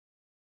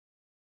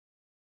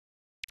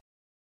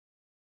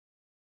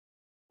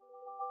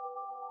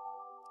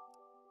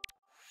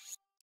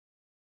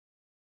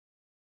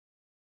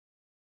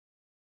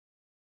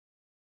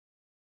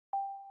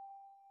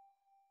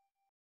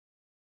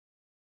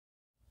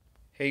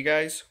Hey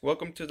guys,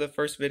 welcome to the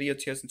first video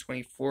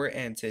 2024,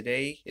 and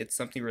today it's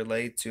something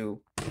related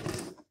to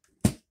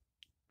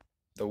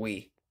the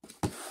Wii.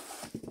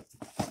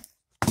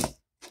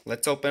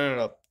 Let's open it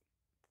up.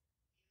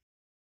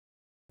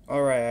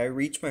 Alright, I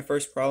reached my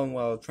first problem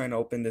while trying to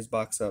open this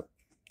box up.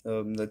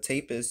 The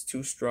tape is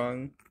too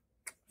strong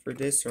for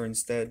this, or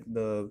instead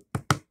the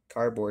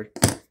cardboard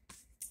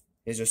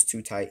is just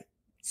too tight.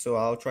 So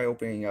I'll try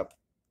opening up.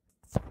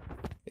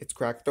 It's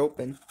cracked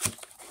open.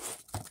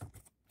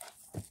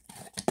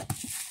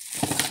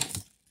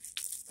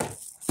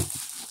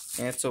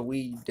 And it's a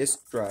Wii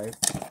disk drive.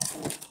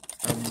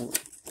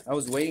 I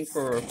was waiting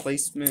for a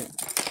replacement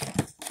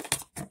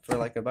for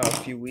like about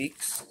a few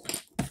weeks,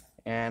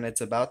 and it's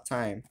about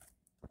time.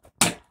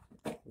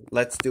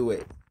 Let's do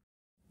it.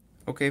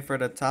 Okay, for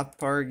the top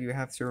part you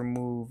have to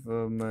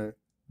remove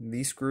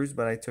these screws,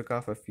 but I took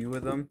off a few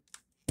of them.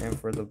 And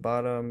for the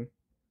bottom you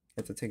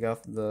have to take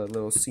off the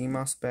little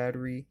CMOS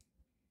battery,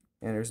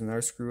 and there's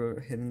another screw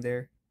hidden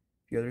there.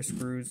 A few other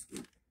screws.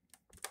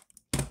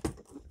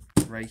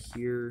 Right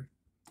here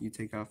you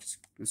take off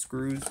the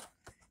screws,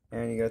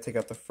 and you gotta take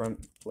out the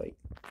front plate.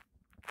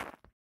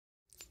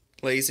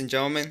 Ladies and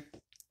gentlemen,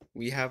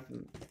 we have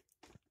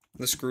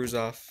the screws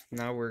off.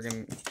 Now we're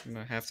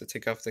gonna have to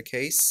take off the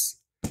case.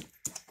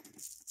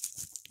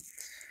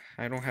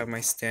 I don't have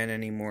my stand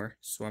anymore,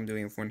 so I'm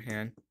doing it with one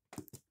hand.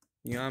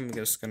 I'm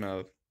just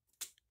gonna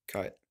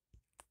cut.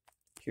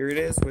 Here it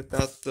is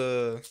without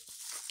the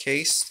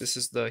case. This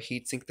is the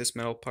heatsink, this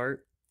metal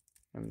part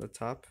on the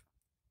top.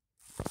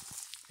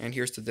 And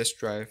here's the disk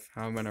drive,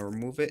 how I'm gonna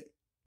remove it.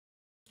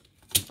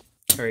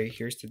 Alright,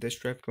 here's the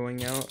disk drive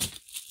going out.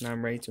 Now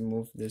I'm ready to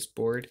move this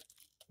board.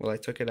 Well, I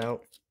took it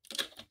out.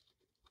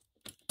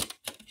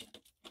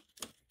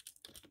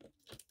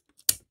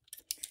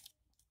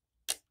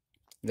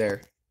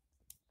 There.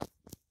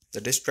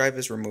 The disk drive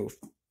is removed.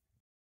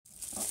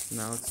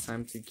 Now it's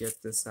time to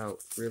get this out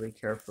really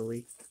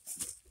carefully.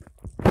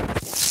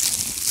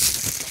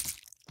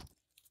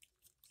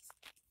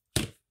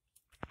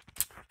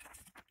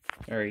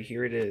 Alright,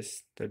 here it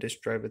is, the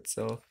disk drive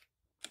itself.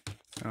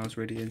 I was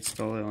ready to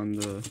install it on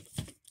the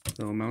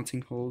little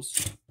mounting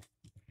holes,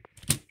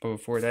 but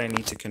before that I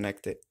need to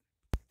connect it.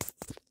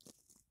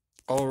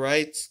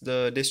 Alright,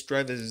 the disk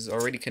drive is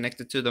already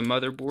connected to the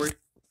motherboard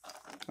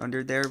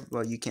under there,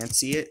 but you can't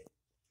see it.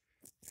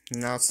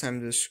 Now it's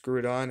time to screw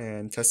it on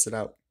and test it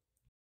out.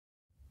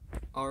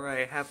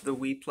 Alright, I have the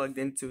Wii plugged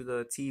into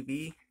the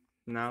TV.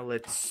 Now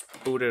let's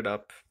boot it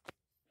up.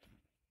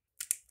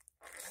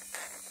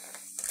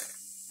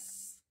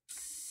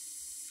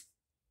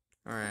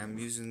 Alright, I'm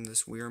using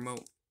this Wii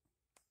remote.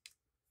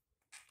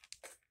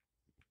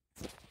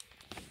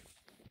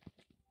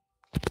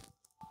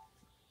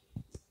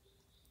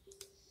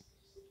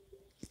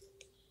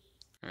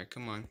 Alright,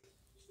 come on.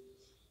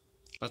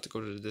 About to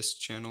go to this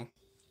channel.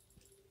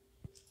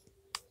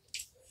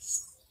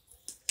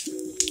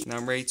 Now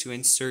I'm ready to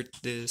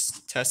insert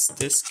this test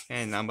disc,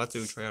 and I'm about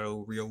to try out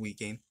a real Wii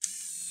game.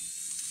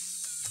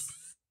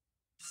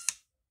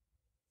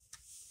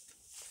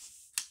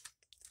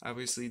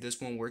 Obviously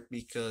this won't work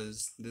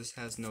because this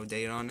has no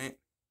date on it,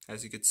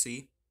 as you can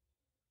see.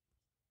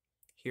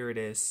 Here it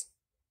is.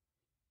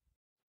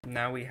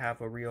 Now we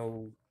have a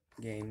real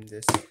game.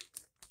 This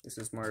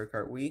is Mario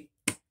Kart Wii.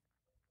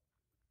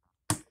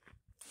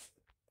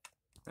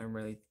 I'm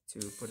ready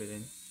to put it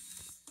in.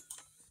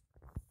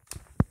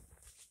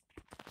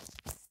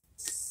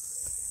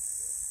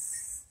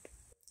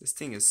 This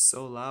thing is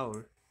so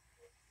loud.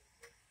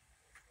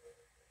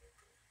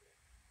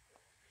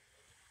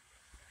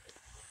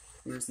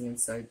 Here's the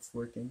inside, it's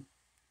working.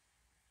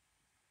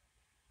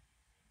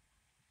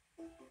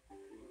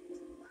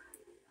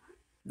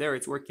 There,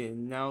 it's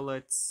working. Now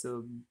let's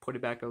put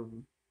it back.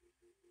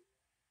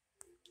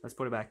 Let's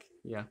put it back.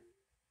 Yeah.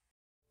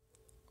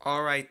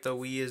 Alright, the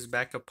Wii is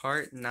back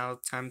apart. Now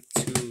time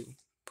to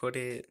put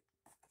the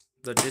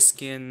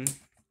disc in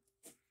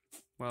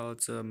while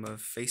it's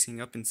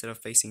facing up instead of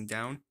facing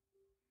down.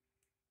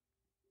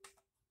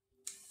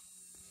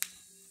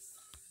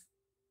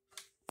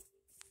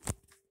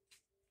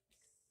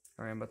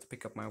 Alright, I'm about to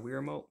pick up my Wii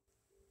remote.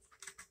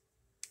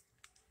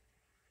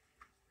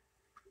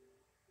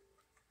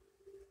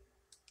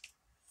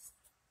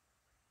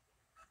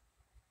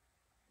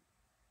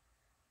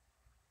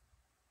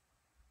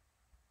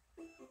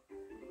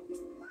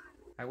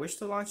 I wish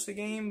to launch the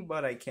game,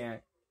 but I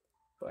can't.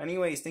 But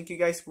anyways, thank you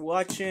guys for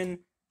watching.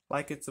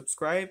 Like and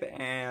subscribe,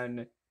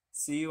 and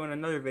see you in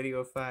another video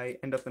if I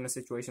end up in a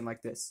situation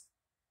like this.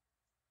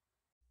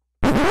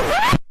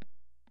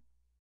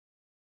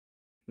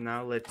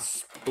 Now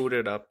let's boot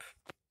it up.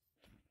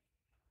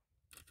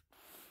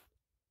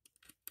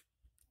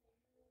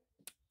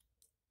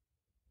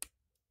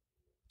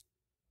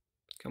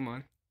 Come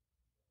on.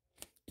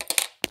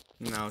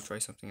 Now I'll try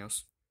something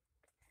else.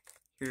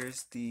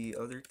 Here's the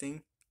other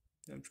thing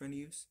that I'm trying to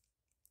use.